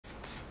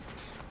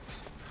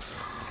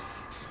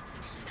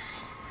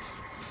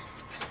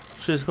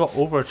She's got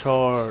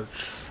overcharge.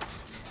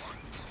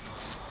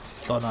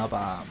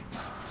 Donabam.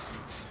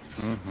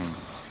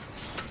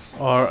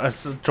 Or as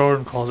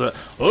Jordan calls it,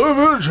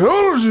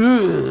 overcharge!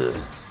 Do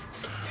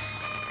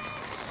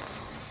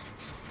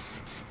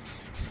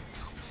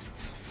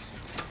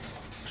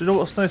you know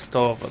what's nice,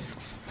 Donovan?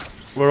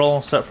 We're all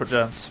on separate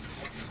gens.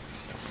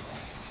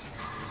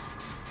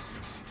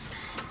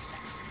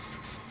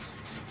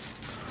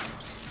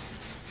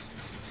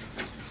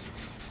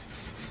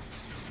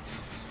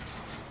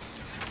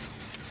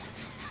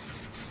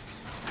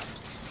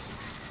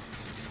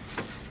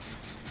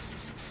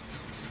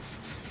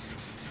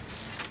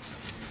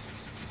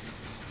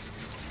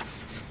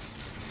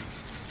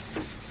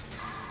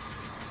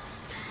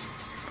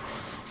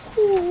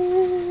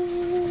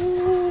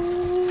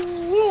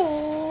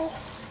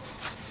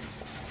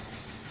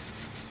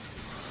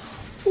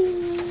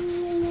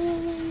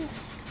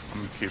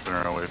 I'm keeping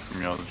her away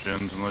from y'all's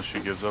gens unless she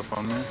gives up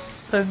on me.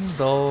 Ding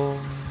dong.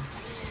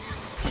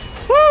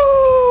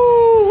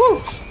 Woo!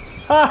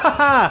 Ha ha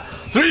ha!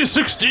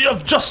 360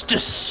 of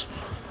justice!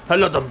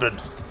 Hello, Dumbin.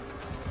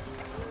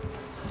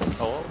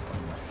 Hello?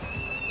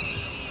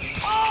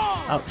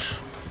 Ouch.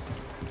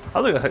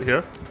 I think I hit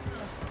here.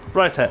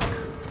 Right heck.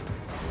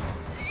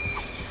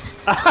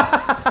 I'm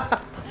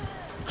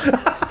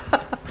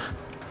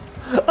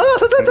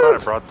glad I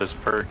brought this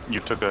perk. You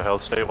took a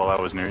health state while I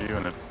was near you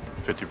and it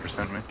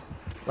 50% me.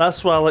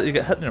 That's why I let you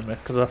get hit near me,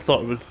 because I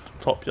thought it would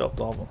top you up,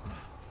 Donovan.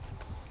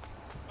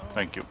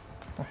 Thank you.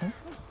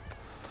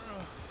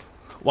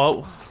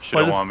 Wow. She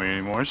don't want me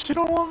anymore. She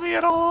don't want me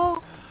at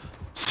all.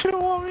 She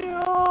don't want me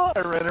at all.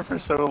 I ran her for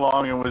so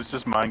long and was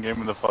just mind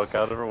gaming the fuck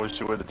out of her when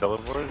she went to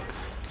teleport.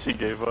 She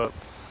gave up.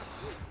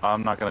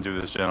 I'm not gonna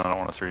do this gen. I don't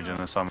want to 3-gen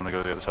this, so I'm gonna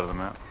go to the other side of the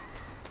map.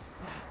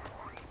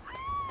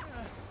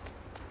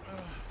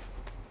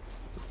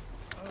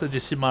 Did you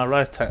see my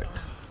right tech?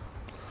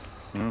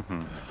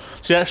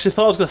 She actually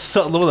thought I was going to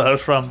sit on the other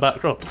house, ran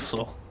back up,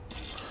 so.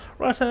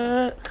 Right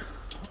tech!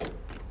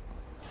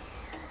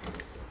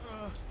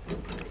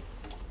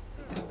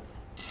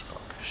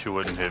 She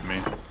wouldn't hit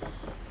me.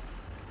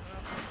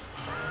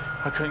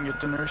 I couldn't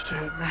get the nurse to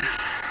hit me.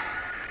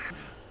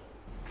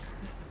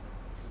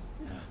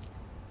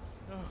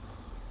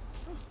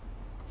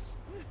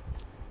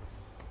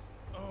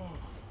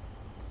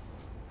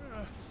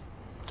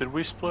 Did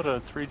we split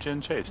a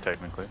 3-gen chase,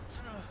 technically?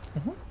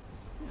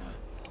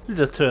 You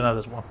did 2 and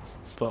others one,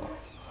 but.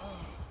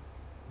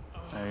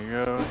 There you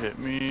go, hit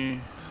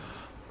me.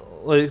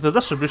 Like, the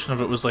distribution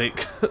of it was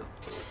like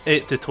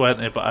 8 to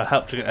 20, but I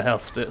helped you get a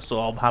health state, so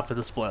I'm happy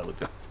to split it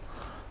with you.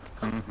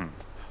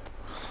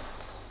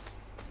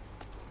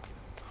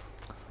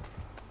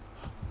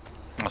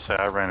 I'll say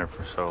I ran her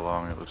for so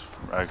long, it was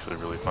actually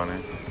really funny.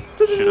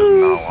 She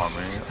does not want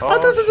me.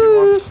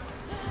 Oh,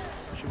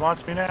 she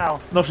wants me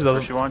now. No, she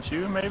doesn't. Or she wants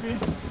you, maybe?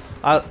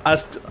 I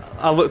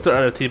looked at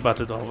her team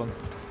battle, Donovan.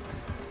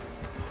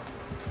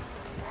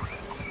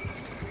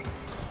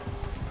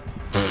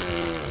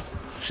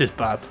 She's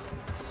bad.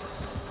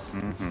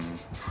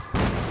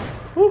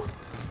 Woo!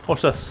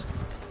 Watch this.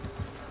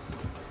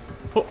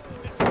 Oh.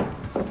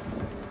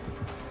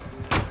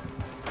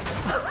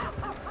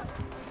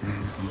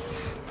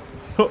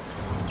 Oh.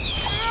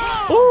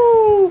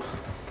 Ooh!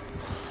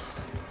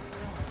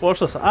 Watch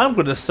this. I'm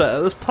going to sit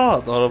at this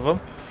part, Donovan.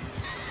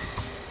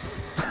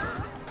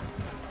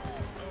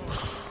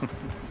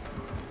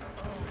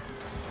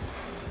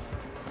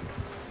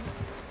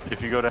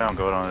 If you go down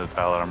to the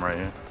pallet, I'm right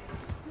here.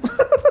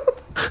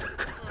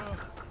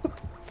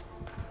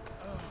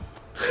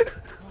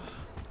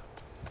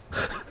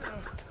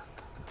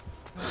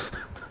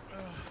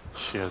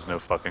 She has no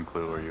fucking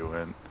clue where you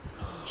went.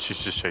 She's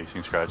just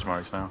chasing scratch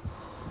marks now.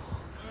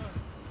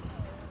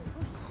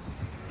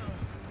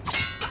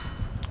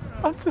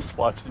 I'm just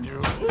watching you.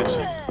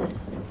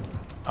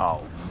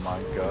 Oh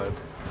my god.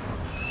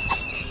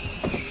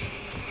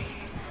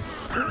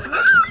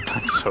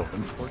 That's so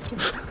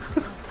unfortunate.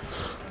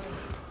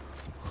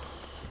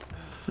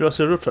 You want to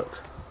see a roof truck?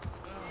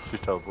 She's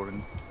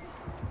teleporting.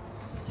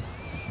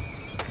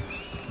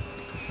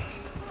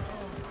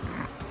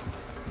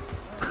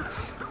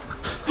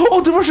 Oh,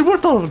 the Russian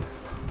word, Donovan!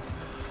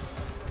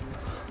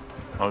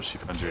 Oh, she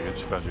found you again,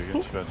 she found you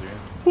again, she found you again.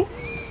 Oh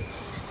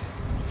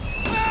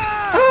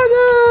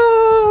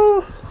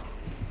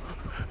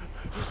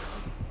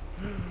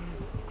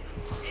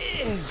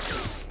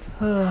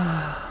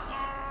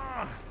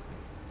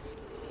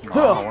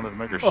Oh, I wanted to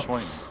make her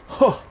swing.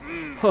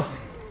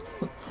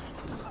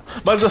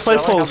 My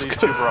disciples. These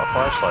two brought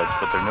flashlights,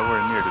 but they're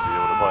nowhere near to be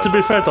able to fly. To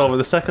be fair, Donovan,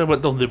 the second I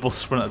went down, they both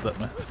sprinted at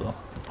me. So,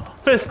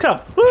 face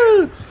cam.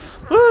 Woo!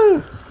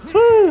 Woo!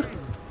 Woo!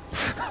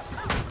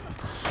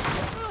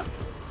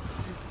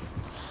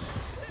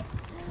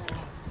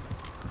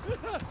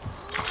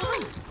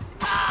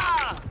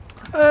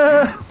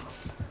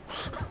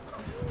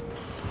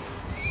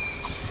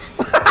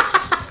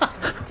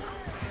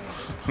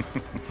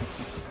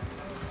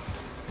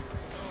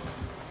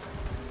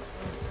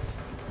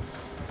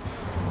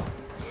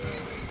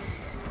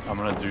 I'm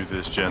gonna do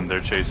this, Jen.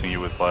 They're chasing you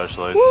with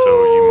flashlights,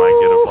 so you might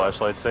get a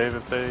flashlight save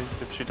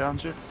if she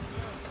downs you.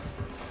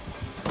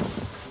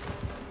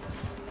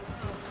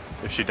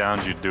 If she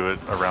downs you, do it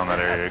around that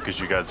area because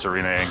you got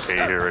Serena and Kate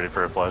here ready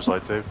for a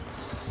flashlight save.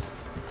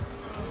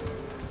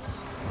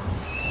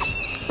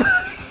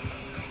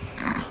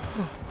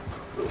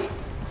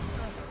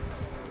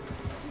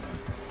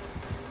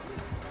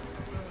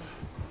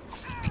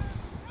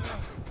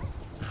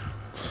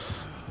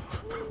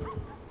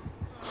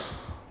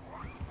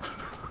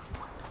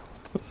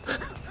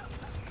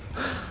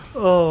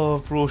 Oh,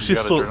 bro, she's You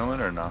got so.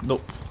 adrenaline or not?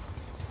 Nope.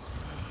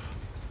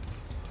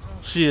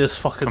 She is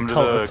fucking Come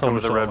to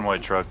the red and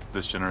white truck.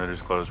 This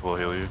generator's closed. We'll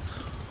heal you.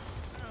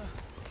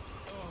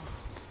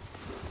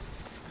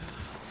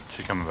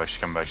 She's coming back. She's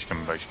coming back. She's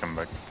coming back. She's coming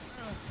back.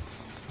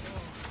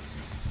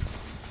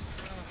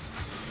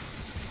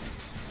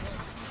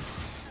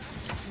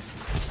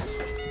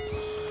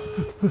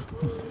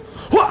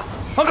 What?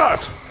 Oh god!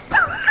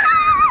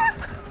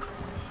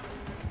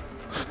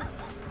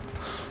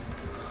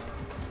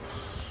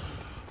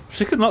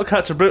 She could not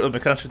catch a break with me,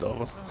 can she,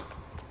 Donovan?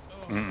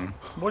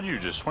 What'd you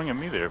just swing at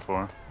me there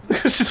for?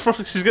 she's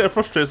getting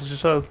frustrated, so she's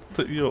trying to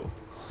take you up.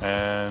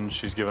 And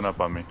she's giving up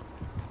on me.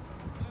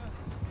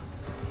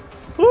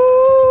 Woo!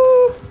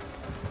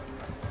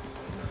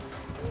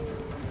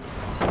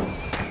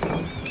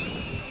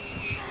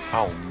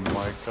 Oh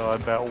my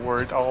god, that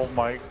word. Oh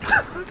my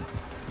god.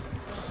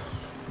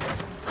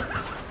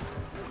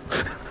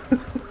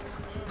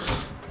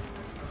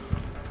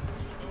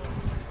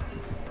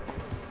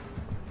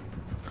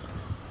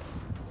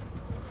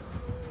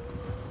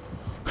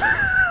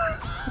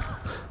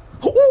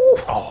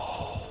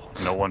 Oh,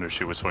 no wonder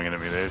she was swinging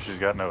at me there. She's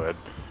got no head.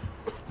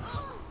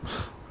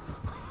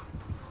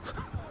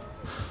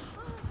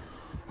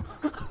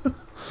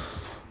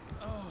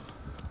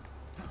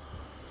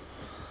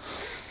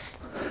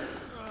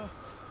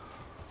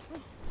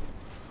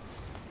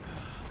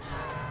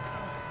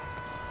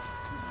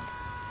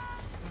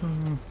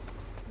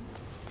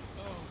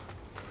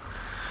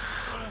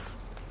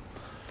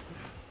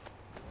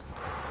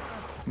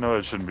 No,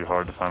 it shouldn't be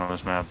hard to find on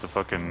this map. The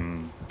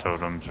fucking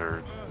totems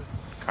are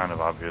kind of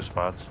obvious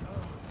spots.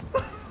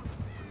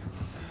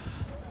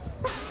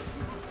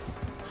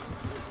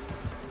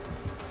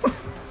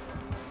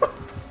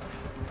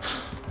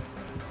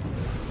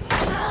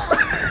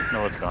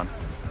 No, it's gone.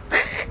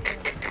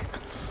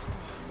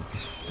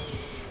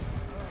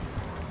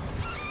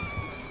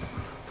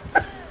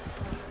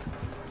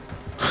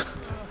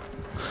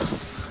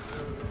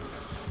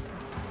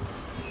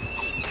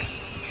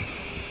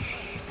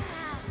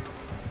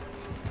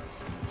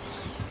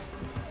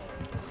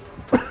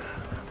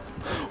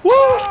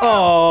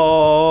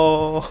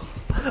 Oh,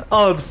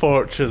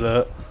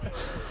 unfortunate.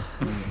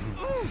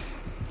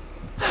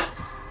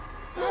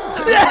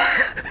 Oh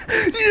my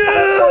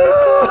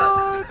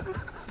god!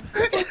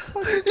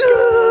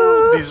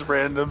 These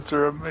randoms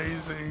are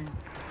amazing.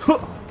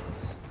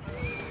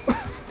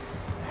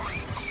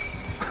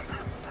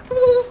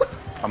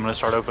 I'm gonna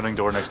start opening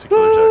door next to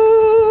Killer Jack.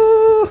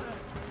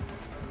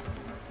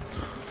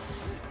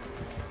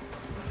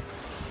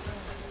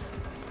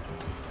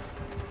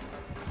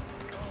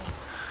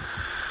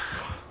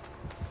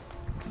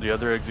 The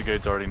other exit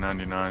gate's already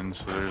 99,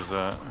 so there's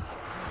that.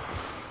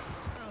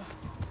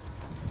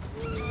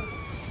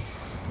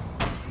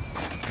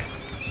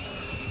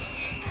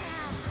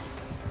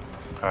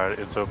 Alright,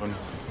 it's open.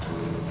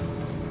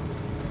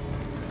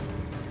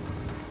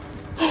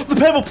 The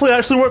pebble play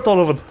actually worked,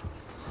 Donovan.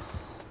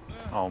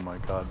 Oh my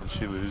god, did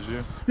she lose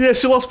you? Yeah,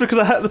 she lost because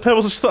I hit the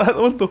pebbles and she thought I hit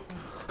the window.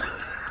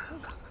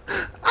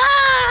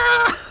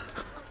 Ah!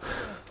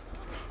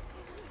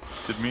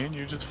 Did me and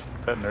you just f***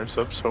 that nurse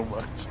up so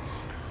much?